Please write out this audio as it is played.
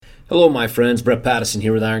Hello, my friends. Brett Pattison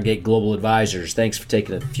here with Iron Gate Global Advisors. Thanks for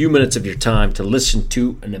taking a few minutes of your time to listen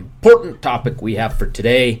to an important topic we have for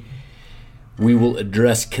today. We will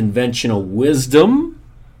address conventional wisdom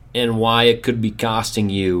and why it could be costing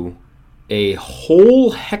you a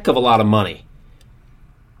whole heck of a lot of money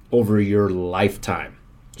over your lifetime.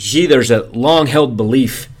 Gee, there's a long-held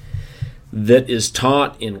belief that is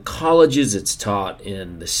taught in colleges, it's taught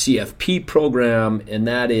in the CFP program, and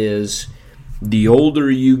that is the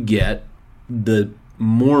older you get, the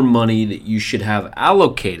more money that you should have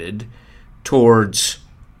allocated towards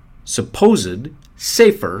supposed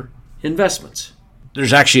safer investments.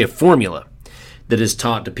 There's actually a formula that is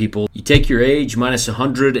taught to people. You take your age minus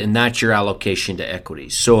 100, and that's your allocation to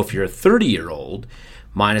equities. So if you're a 30-year-old,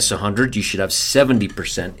 minus 100, you should have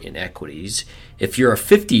 70% in equities. If you're a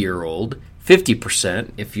 50-year-old,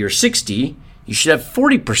 50%. If you're 60, you should have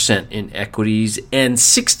 40% in equities and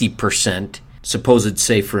 60% supposed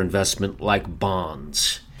safer investment like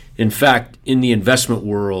bonds. In fact, in the investment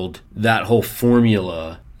world, that whole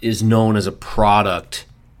formula is known as a product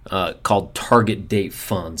called target date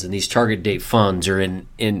funds. And these target date funds are in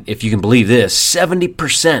if you can believe this,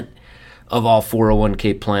 70% of all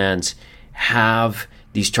 401k plans have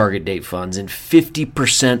these target date funds, and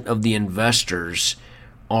 50% of the investors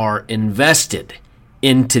are invested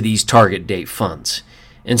into these target date funds.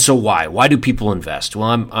 And so why? Why do people invest?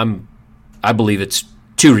 Well, I believe it's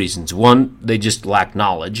two reasons. One, they just lack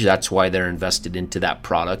knowledge. That's why they're invested into that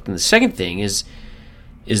product. And the second thing is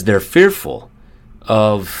they're fearful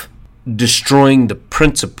of destroying the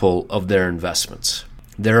principle of their investments.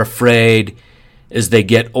 They're afraid as they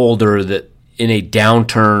get older that in a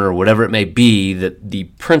downturn or whatever it may be, that the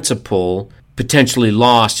principle potentially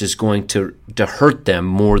lost is going to hurt them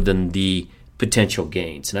more than the potential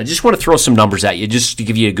gains. And I just want to throw some numbers at you just to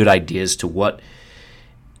give you a good idea as to what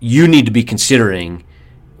you need to be considering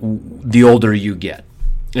the older you get.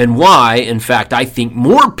 And why, in fact, I think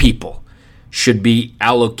more people should be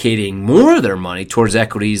allocating more of their money towards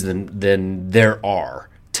equities than there are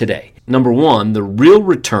today. Number one, the real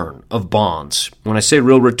return of bonds. When I say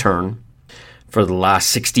real return, for the last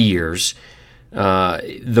 60 years,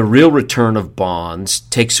 the real return of bonds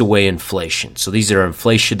takes away inflation. So these are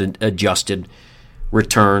inflation-adjusted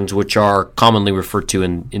returns, which are commonly referred to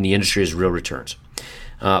in the industry as real returns.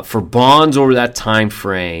 For bonds over that time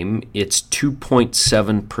frame, it's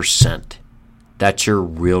 2.7%. That's your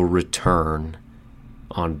real return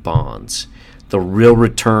on bonds. The real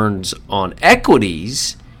returns on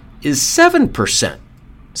equities is 7%,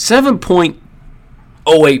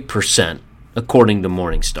 7.08%, according to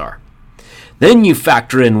Morningstar. Then you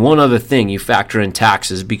factor in one other thing. You factor in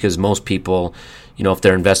taxes, because most people, if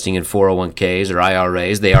they're investing in 401ks or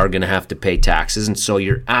IRAs, they are going to have to pay taxes. And so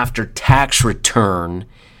your after-tax return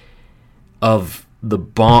of the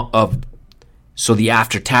bond the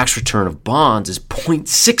after-tax return of bonds is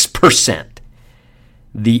 0.6%.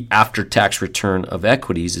 The after-tax return of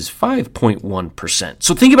equities is 5.1%.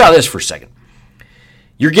 So think about this for a second.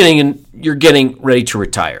 You're getting ready to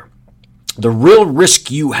retire. The real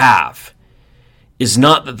risk you have is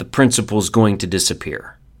not that the principal is going to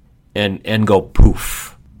disappear and go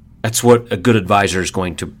poof. That's what a good advisor is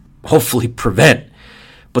going to hopefully prevent.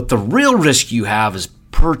 But the real risk you have is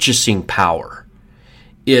purchasing power.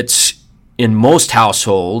 In most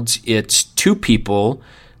households, it's two people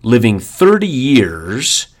living 30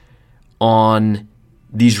 years on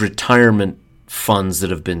these retirement funds that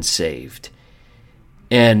have been saved.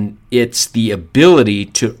 And it's the ability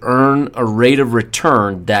to earn a rate of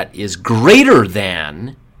return that is greater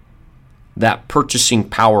than that purchasing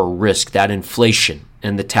power risk, that inflation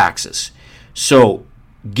and the taxes. So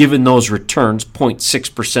given those returns,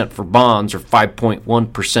 0.6% for bonds or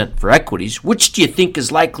 5.1% for equities, which do you think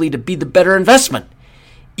is likely to be the better investment,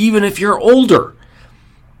 even if you're older,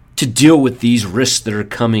 to deal with these risks that are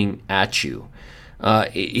coming at you?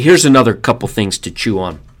 Here's another couple things to chew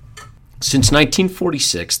on. Since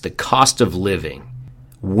 1946, the cost of living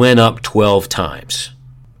went up 12 times.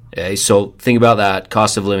 Okay, so think about that,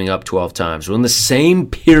 cost of living up 12 times. Well, in the same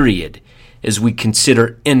period as we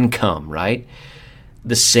consider income, right?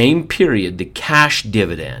 The same period, the cash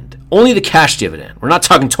dividend, only the cash dividend, we're not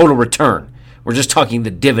talking total return, we're just talking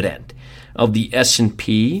the dividend of the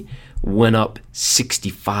S&P went up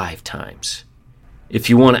 65 times. If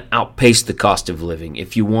you want to outpace the cost of living,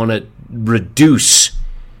 if you want to reduce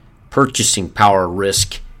purchasing power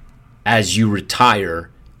risk as you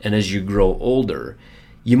retire and as you grow older,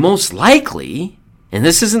 you most likely, and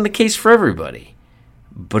this isn't the case for everybody,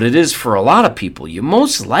 but it is for a lot of people, you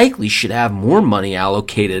most likely should have more money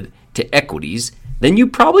allocated to equities than you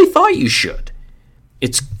probably thought you should.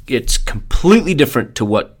 It's completely different to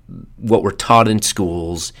what what we're taught in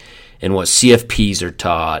schools and what CFPs are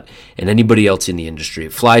taught and anybody else in the industry.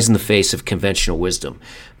 It flies in the face of conventional wisdom.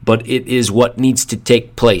 But it is what needs to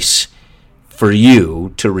take place for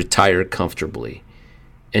you to retire comfortably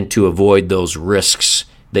and to avoid those risks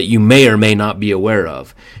that you may or may not be aware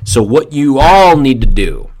of. So what you all need to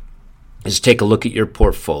do is take a look at your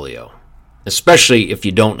portfolio, especially if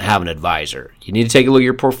you don't have an advisor. You need to take a look at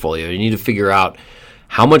your portfolio. You need to figure out,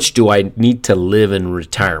 how much do I need to live in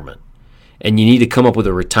retirement? And you need to come up with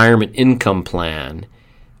a retirement income plan,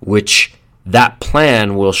 which that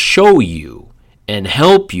plan will show you and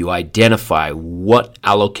help you identify what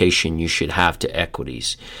allocation you should have to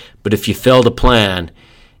equities. But if you fail to plan,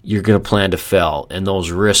 you're going to plan to fail, and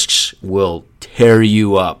those risks will tear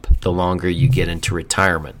you up the longer you get into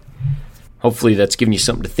retirement. Hopefully that's given you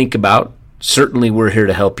something to think about. Certainly we're here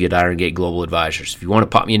to help you at Iron Gate Global Advisors. If you want to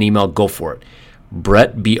pop me an email, go for it.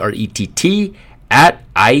 Brett, B-R-E-T-T, at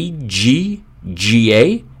igga.com.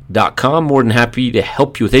 More than happy to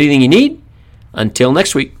help you with anything you need. Until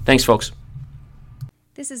next week, thanks, folks.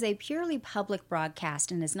 This is a purely public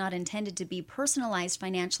broadcast and is not intended to be personalized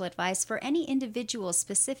financial advice for any individual's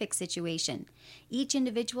specific situation. Each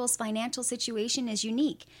individual's financial situation is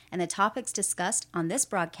unique, and the topics discussed on this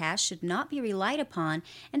broadcast should not be relied upon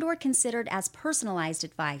and or considered as personalized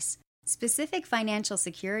advice. Specific financial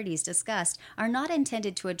securities discussed are not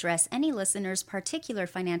intended to address any listener's particular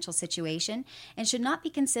financial situation and should not be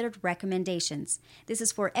considered recommendations. This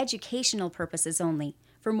is for educational purposes only.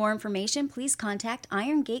 For more information, please contact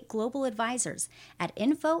Iron Gate Global Advisors at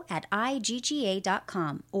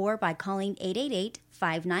info@igga.com or by calling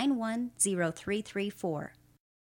 888-591-0334.